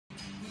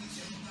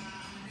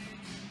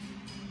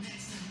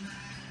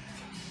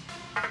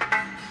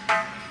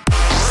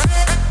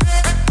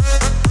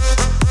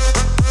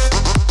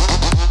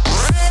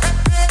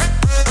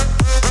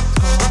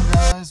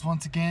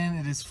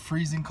is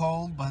freezing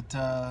cold, but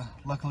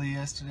luckily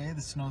yesterday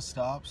the snow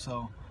stopped,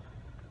 so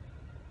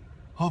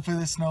hopefully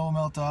the snow will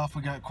melt off.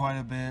 We got quite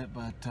a bit,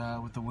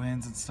 but with the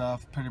winds and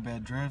stuff, pretty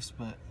bad drifts.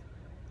 But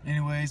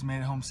anyways, made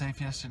it home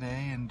safe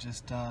yesterday and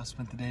just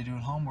spent the day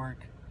doing homework.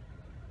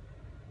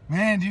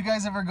 Man, do you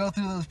guys ever go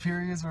through those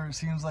periods where it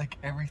seems like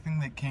everything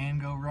that can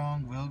go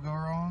wrong will go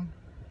wrong?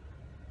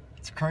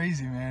 It's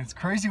crazy, man. It's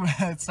crazy when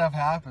that stuff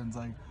happens.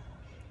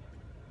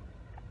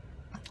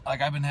 Like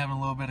I've been having a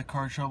little bit of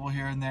car trouble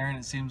here and there, and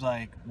it seems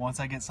like once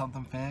I get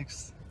something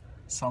fixed,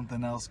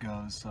 something else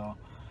goes. So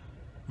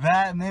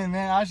that, and then,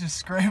 man, I was just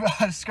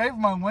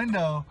scraping my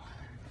window,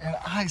 and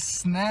I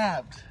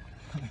snapped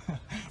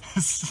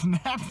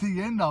snapped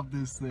the end off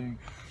this thing.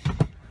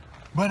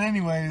 But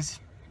anyways,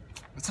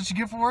 that's what you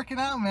get for working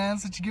out, man.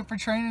 That's what you get for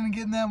training and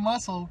getting that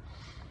muscle.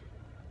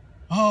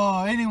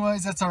 Oh,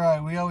 anyways, that's all right.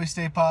 We always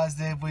stay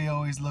positive. We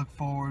always look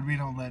forward. We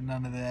don't let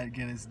none of that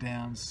get us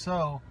down.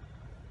 So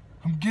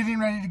I'm getting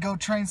ready to go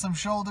train some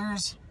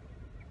shoulders.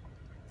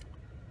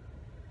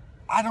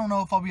 I don't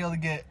know if I'll be able to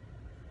get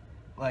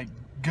like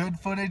good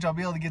footage. I'll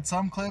be able to get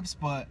some clips,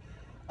 but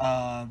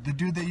the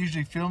dude that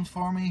usually films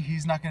for me,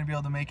 he's not going to be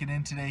able to make it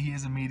in today. He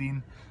has a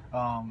meeting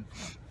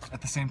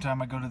at the same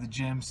time I go to the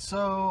gym.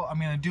 So I'm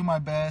going to do my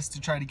best to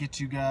try to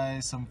get you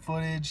guys some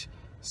footage.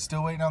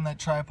 Still waiting on that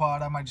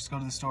tripod. I might just go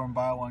to the store and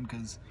buy one,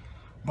 because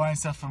buying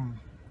stuff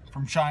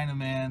from China,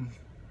 man,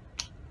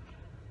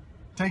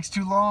 takes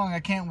too long.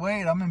 I can't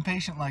wait. I'm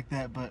impatient like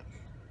that. But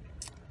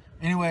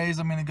anyways,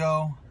 I'm gonna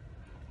go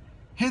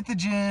hit the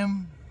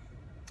gym.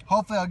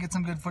 Hopefully I'll get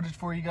some good footage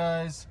for you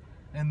guys,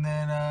 and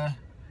then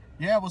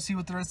yeah, we'll see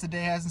what the rest of the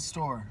day has in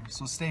store.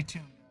 So stay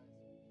tuned.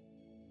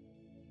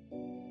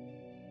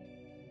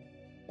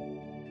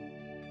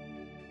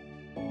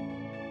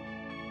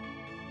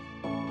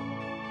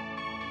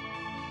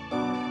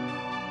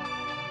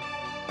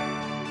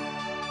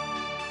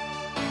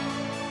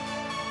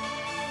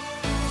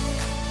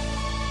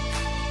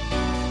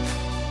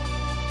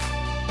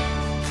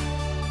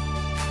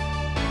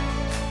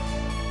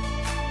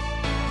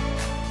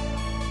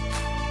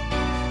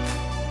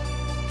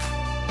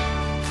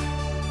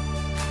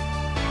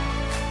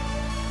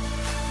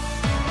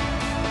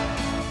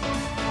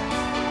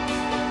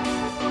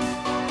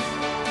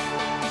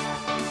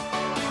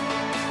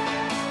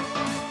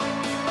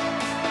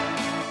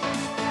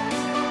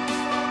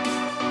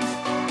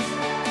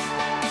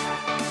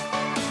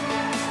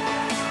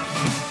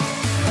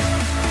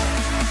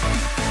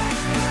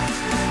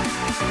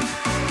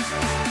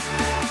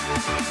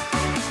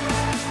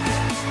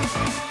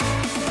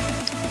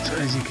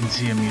 As you can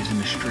see, I'm using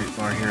the straight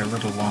bar here a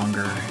little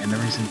longer, and the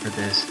reason for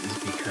this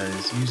is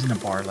because using a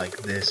bar like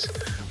this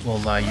will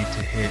allow you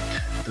to hit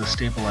those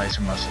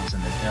stabilizer muscles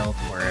in the delt,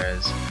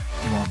 whereas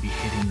you won't be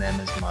hitting them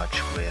as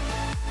much with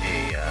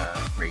a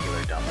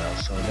regular dumbbell.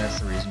 So that's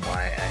the reason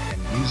why I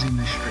am using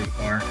this straight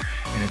bar,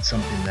 and it's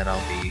something that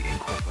I'll be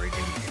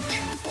incorporating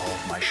into all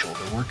of my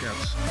shoulder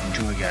workouts.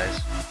 Enjoy, guys.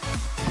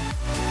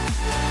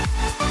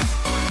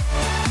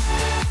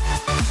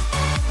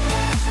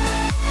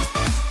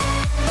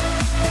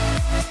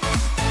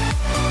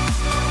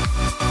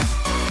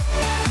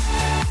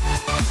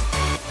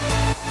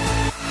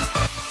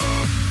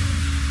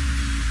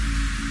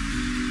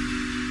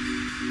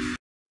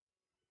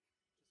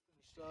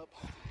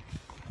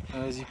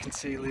 As you can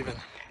see,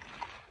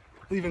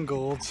 leaving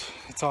Gold's.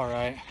 It's all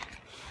right.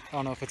 I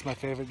don't know if it's my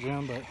favorite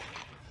gym, but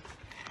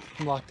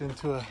I'm locked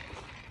into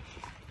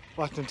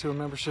a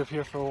membership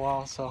here for a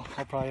while, so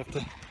I'll probably have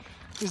to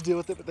just deal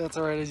with it. But that's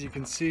all right. As you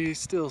can see,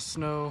 still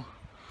snow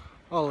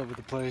all over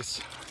the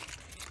place.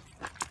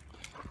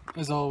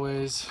 As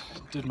always,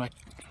 did my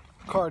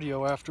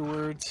cardio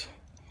afterwards.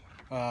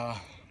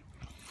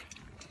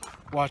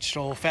 Watched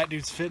old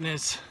Phatdoods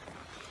Fitness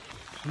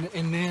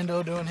and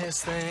Nando doing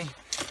his thing.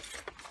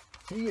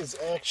 He is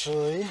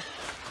actually,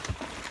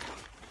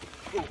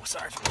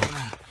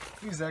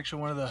 he's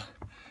actually one of the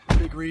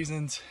big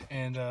reasons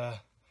and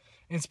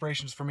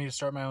inspirations for me to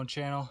start my own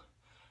channel.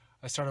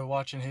 I started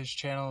watching his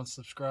channel and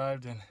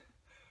subscribed, and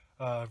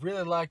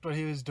really liked what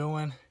he was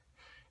doing,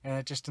 and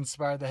it just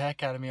inspired the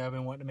heck out of me. I've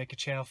been wanting to make a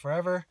channel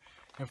forever,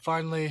 and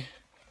finally,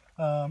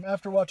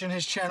 after watching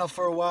his channel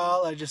for a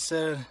while, I just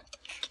said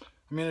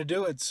I'm gonna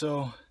do it.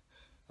 So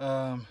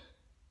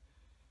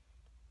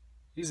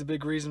he's a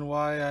big reason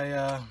why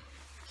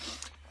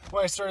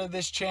I started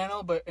this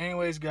channel. But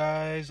anyways,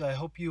 guys, I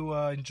hope you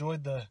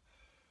enjoyed the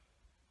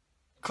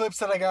clips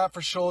that I got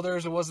for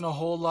shoulders. It wasn't a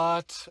whole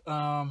lot.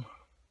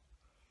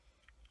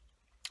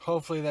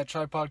 Hopefully that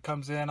tripod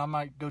comes in. I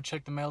might go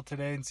check the mail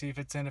today and see if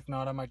it's in. If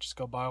not, I might just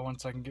go buy one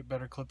so I can get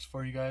better clips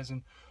for you guys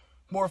and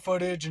more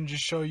footage and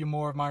just show you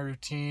more of my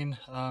routine,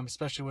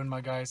 especially when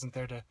my guy isn't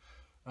there to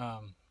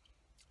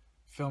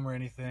film or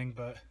anything.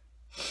 But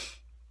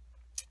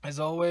as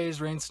always,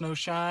 rain, snow,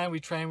 shine, we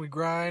train, we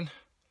grind.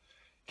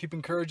 Keep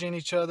encouraging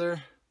each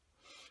other,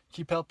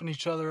 keep helping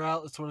each other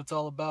out. That's what it's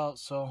all about.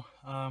 So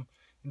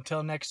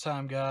until next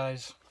time,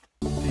 guys,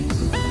 peace.